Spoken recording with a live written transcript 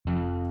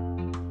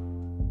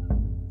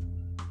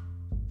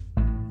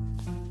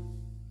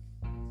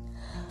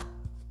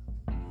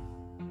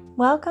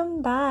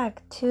Welcome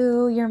back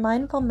to your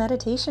mindful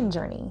meditation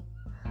journey.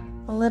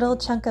 A little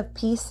chunk of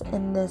peace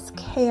in this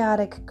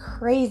chaotic,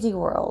 crazy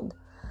world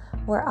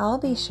where I'll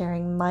be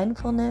sharing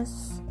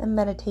mindfulness and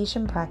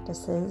meditation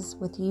practices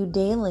with you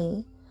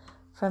daily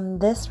from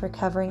this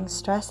recovering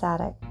stress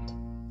addict.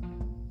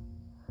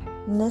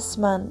 And this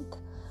month,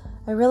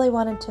 I really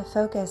wanted to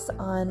focus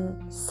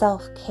on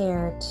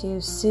self-care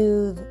to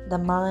soothe the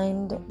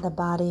mind, the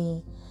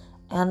body,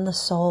 and the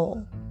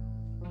soul.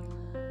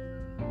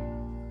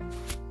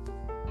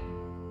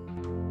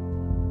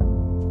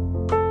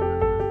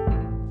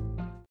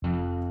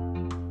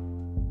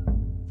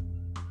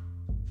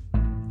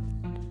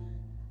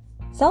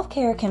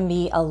 Self-care can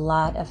be a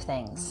lot of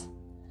things.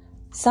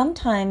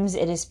 Sometimes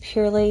it is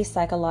purely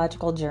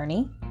psychological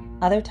journey,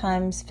 other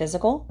times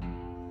physical,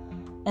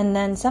 and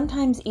then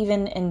sometimes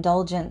even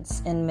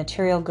indulgence in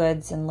material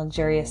goods and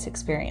luxurious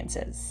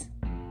experiences.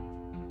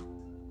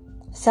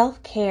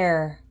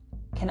 Self-care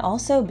can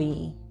also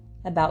be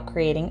about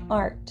creating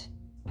art.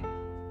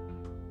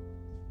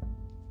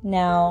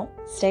 Now,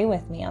 stay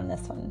with me on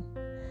this one.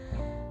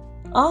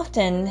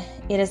 Often,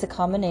 it is a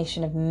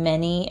combination of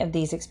many of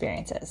these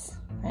experiences,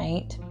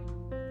 right?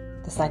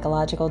 The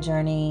psychological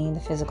journey, the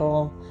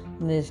physical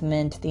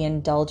movement, the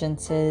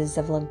indulgences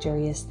of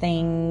luxurious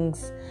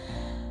things.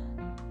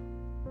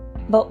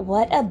 But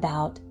what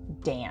about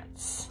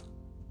dance?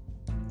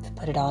 To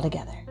put it all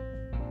together.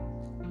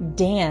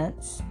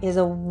 Dance is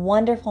a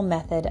wonderful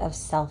method of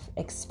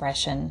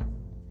self-expression.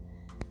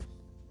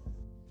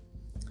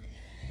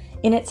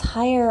 In its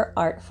higher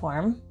art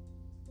form,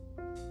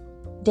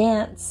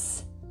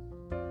 dance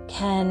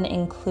can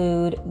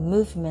include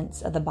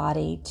movements of the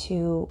body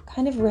to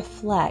kind of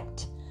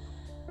reflect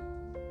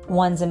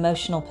one's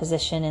emotional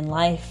position in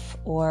life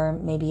or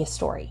maybe a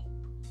story.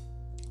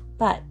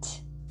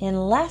 But in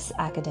less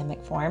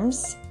academic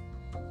forms,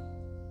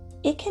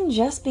 it can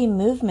just be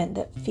movement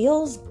that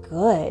feels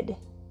good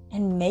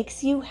and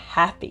makes you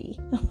happy.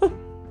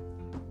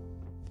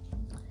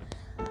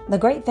 The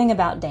great thing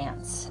about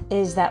dance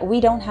is that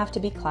we don't have to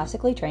be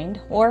classically trained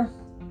or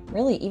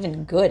really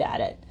even good at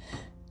it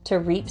to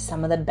reap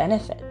some of the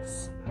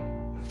benefits.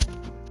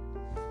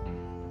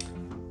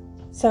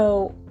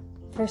 So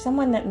for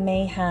someone that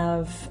may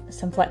have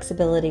some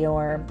flexibility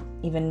or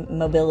even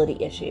mobility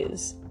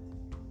issues,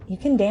 you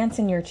can dance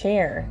in your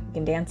chair, you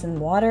can dance in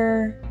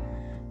water,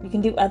 you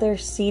can do other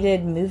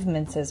seated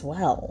movements as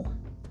well.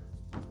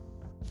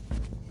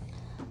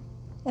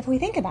 If we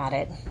think about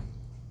it,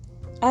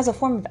 as a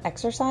form of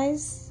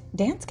exercise,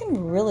 dance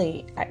can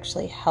really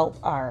actually help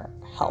our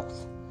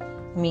health.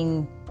 I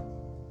mean,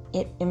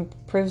 it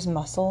improves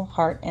muscle,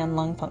 heart, and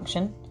lung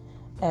function,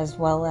 as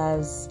well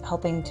as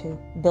helping to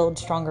build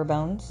stronger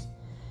bones,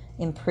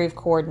 improve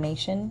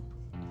coordination,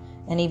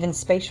 and even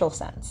spatial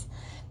sense.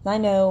 I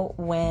know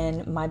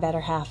when my better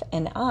half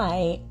and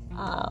I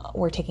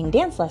were taking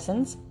dance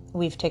lessons,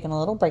 we've taken a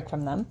little break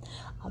from them,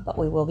 but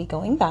we will be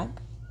going back.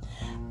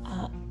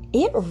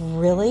 It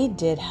really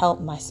did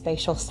help my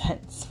spatial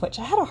sense, which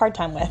I had a hard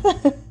time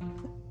with.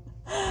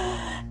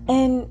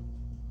 And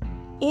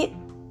it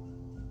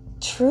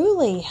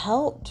truly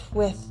helped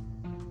with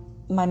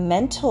my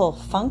mental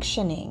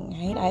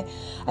functioning, right?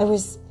 I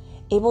was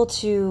able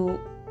to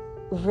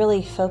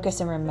really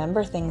focus and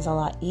remember things a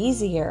lot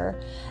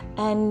easier,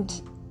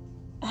 and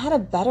I had a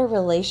better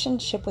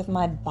relationship with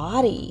my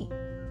body,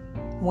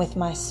 with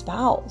my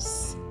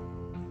spouse.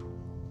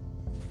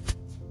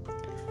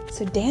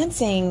 So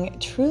dancing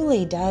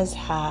truly does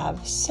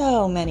have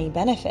so many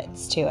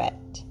benefits to it.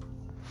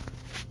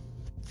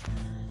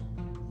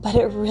 But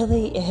it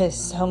really is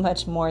so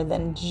much more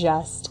than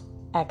just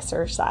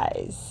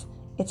exercise.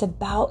 It's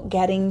about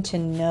getting to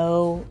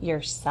know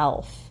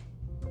yourself.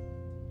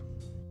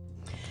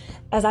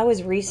 As I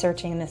was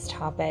researching this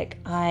topic,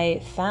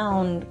 I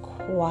found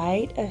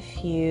quite a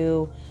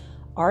few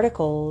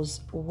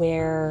articles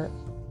where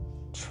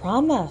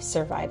trauma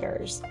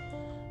survivors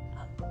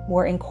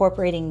were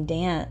incorporating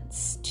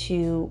dance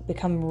to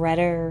become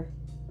better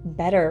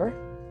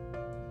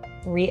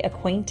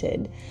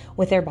reacquainted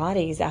with their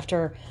bodies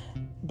after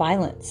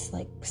violence,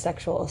 like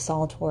sexual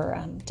assault or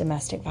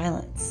domestic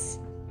violence.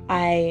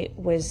 I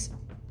was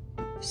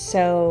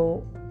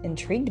so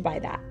intrigued by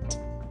that,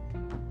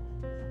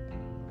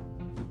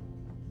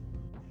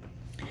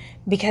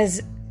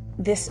 because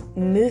this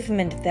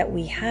movement that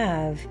we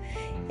have,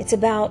 it's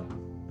about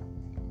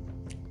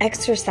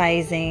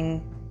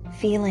exercising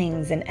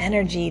feelings and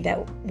energy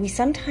that we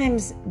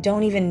sometimes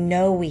don't even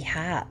know we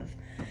have.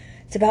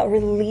 It's about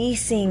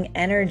releasing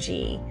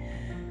energy.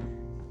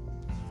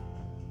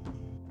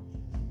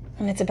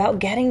 And it's about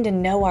getting to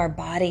know our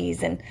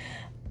bodies and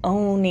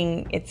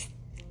owning its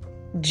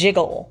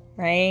jiggle,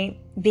 right?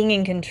 Being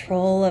in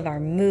control of our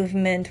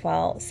movement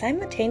while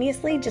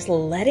simultaneously just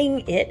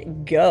letting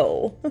it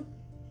go.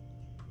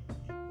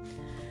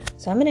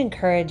 So I'm going to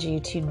encourage you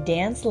to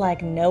dance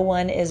like no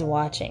one is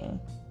watching,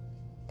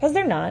 because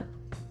they're not.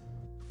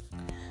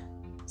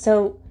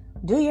 So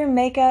do your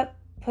makeup,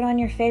 put on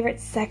your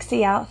favorite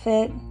sexy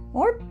outfit,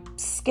 or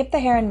skip the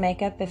hair and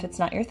makeup if it's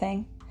not your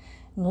thing.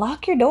 And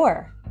lock your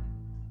door.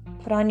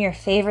 Put on your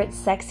favorite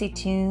sexy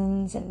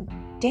tunes and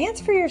dance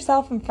for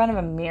yourself in front of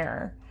a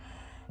mirror.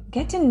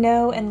 Get to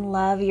know and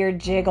love your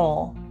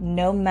jiggle,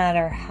 no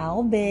matter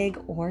how big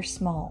or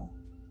small.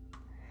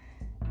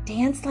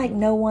 Dance like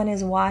no one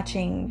is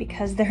watching,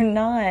 because they're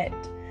not.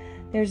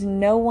 There's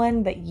no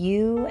one but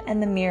you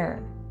and the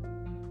mirror.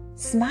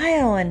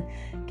 Smile and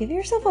give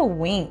yourself a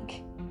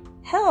wink.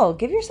 Hell,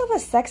 give yourself a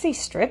sexy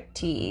strip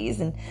tease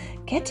and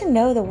get to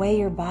know the way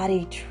your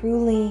body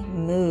truly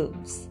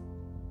moves.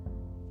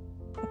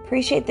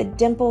 Appreciate the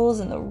dimples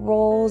and the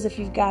rolls if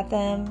you've got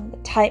them, the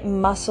tight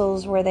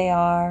muscles where they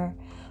are,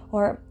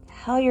 or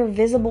how your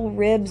visible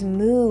ribs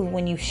move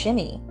when you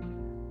shimmy.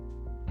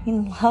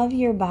 You love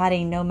your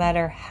body no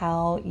matter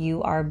how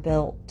you are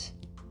built.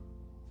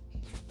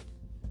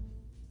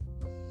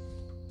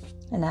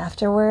 And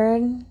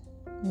afterward,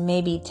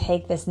 maybe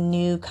take this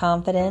new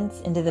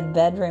confidence into the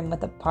bedroom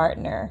with a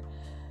partner,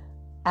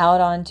 out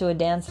onto a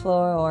dance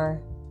floor,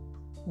 or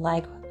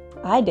like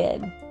I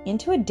did,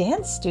 into a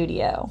dance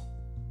studio.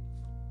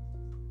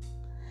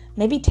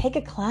 Maybe take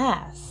a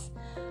class,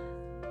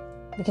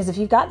 because if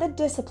you've got the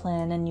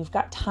discipline and you've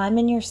got time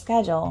in your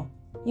schedule,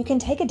 you can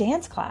take a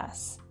dance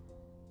class.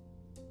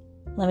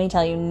 Let me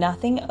tell you,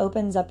 nothing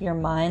opens up your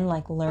mind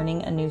like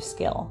learning a new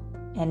skill.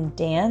 And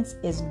dance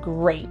is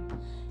great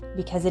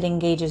because it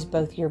engages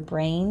both your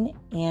brain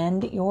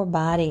and your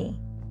body.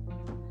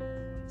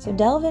 So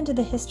delve into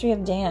the history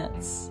of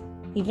dance.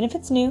 Even if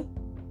it's new,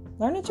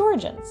 learn its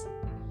origins.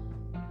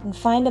 And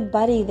find a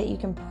buddy that you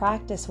can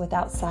practice with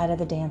outside of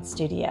the dance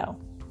studio.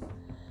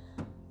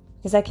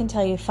 Because I can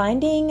tell you,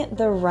 finding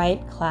the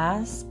right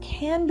class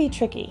can be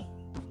tricky.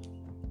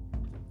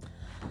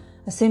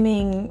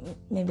 Assuming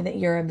maybe that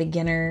you're a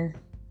beginner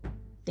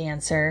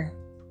dancer,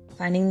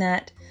 finding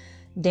that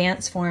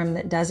dance form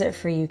that does it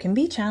for you can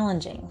be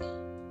challenging.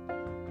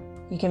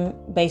 You can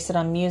base it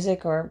on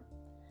music or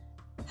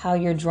how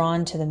you're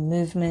drawn to the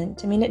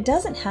movement. I mean, it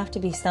doesn't have to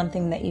be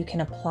something that you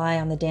can apply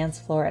on the dance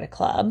floor at a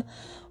club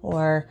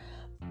or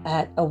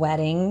at a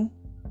wedding.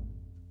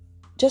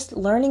 Just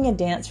learning a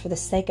dance for the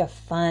sake of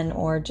fun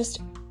or just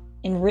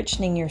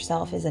enriching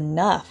yourself is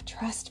enough,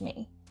 trust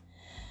me.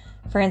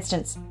 For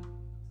instance,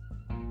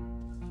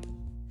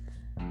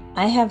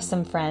 I have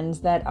some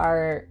friends that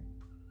are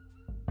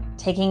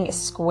taking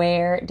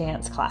square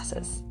dance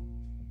classes.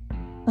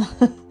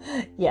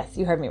 Yes,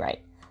 you heard me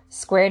right.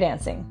 Square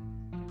dancing.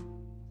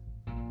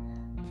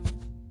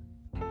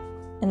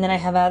 And then I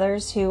have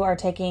others who are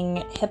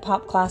taking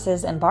hip-hop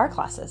classes and bar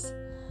classes.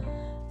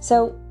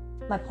 So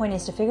my point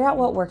is to figure out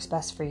what works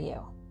best for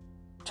you.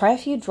 Try a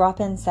few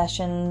drop-in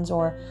sessions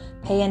or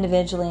pay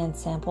individually and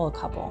sample a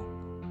couple.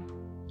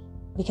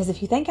 Because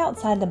if you think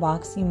outside the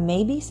box, you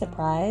may be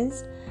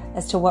surprised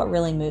as to what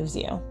really moves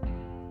you.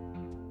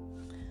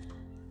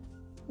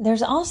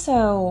 There's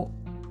also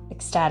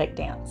ecstatic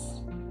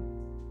dance.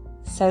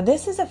 So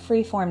this is a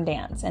free-form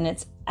dance, and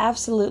it's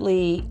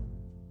absolutely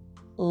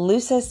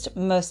loosest,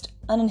 most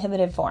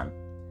uninhibited form.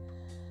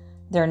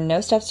 There are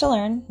no steps to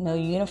learn, no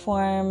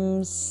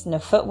uniforms, no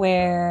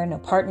footwear, no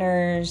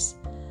partners.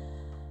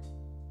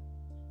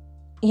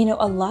 You know,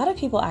 a lot of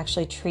people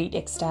actually treat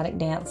ecstatic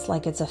dance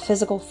like it's a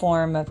physical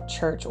form of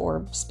church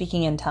or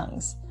speaking in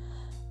tongues.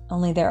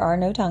 Only there are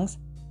no tongues.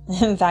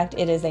 In fact,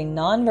 it is a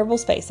non-verbal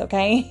space,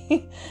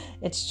 okay?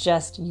 It's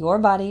just your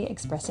body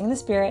expressing the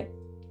spirit,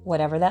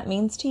 whatever that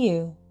means to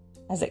you,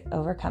 as it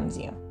overcomes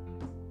you.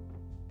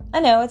 I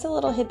know it's a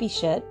little hippie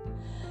shit,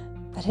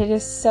 but it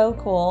is so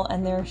cool,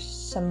 and there's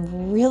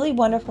some really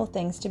wonderful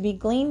things to be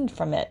gleaned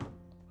from it.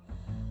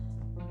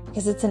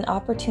 Because it's an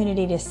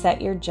opportunity to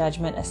set your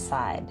judgment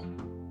aside,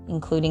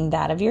 including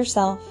that of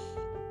yourself,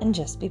 and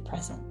just be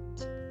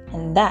present.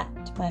 And that,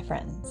 my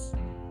friends,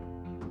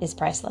 is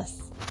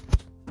priceless.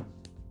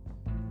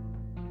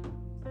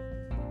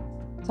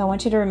 So I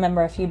want you to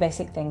remember a few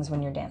basic things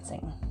when you're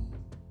dancing.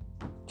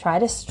 Try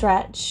to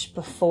stretch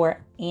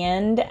before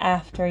and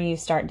after you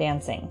start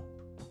dancing.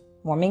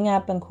 Warming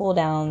up and cool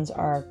downs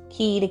are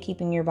key to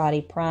keeping your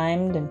body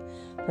primed and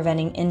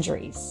preventing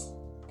injuries,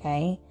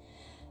 okay?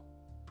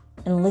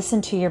 And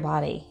listen to your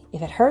body.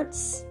 If it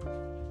hurts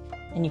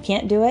and you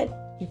can't do it,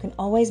 you can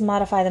always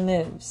modify the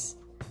moves.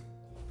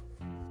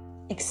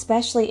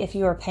 Especially if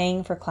you are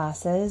paying for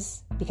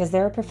classes, because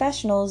there are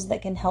professionals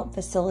that can help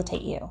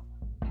facilitate you.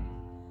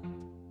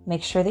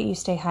 Make sure that you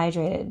stay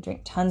hydrated.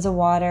 Drink tons of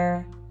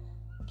water.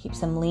 Keep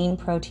some lean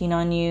protein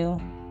on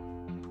you,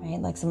 right?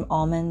 Like some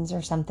almonds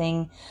or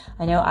something.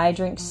 I know I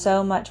drink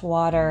so much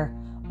water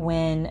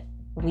when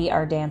we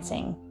are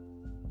dancing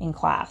in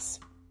class.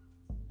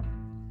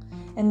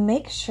 And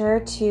make sure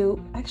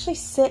to actually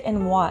sit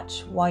and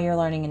watch while you're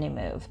learning a new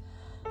move.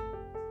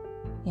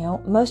 You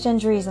know, most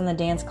injuries in the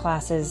dance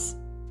classes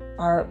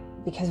are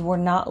because we're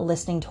not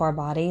listening to our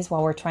bodies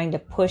while we're trying to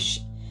push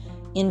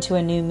into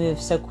a new move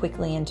so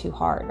quickly and too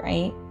hard,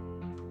 right?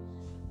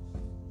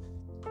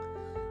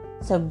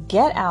 So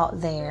get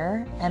out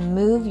there and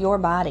move your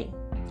body.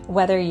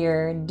 Whether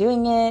you're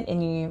doing it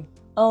in your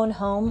own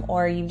home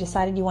or you've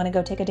decided you want to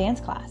go take a dance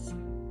class,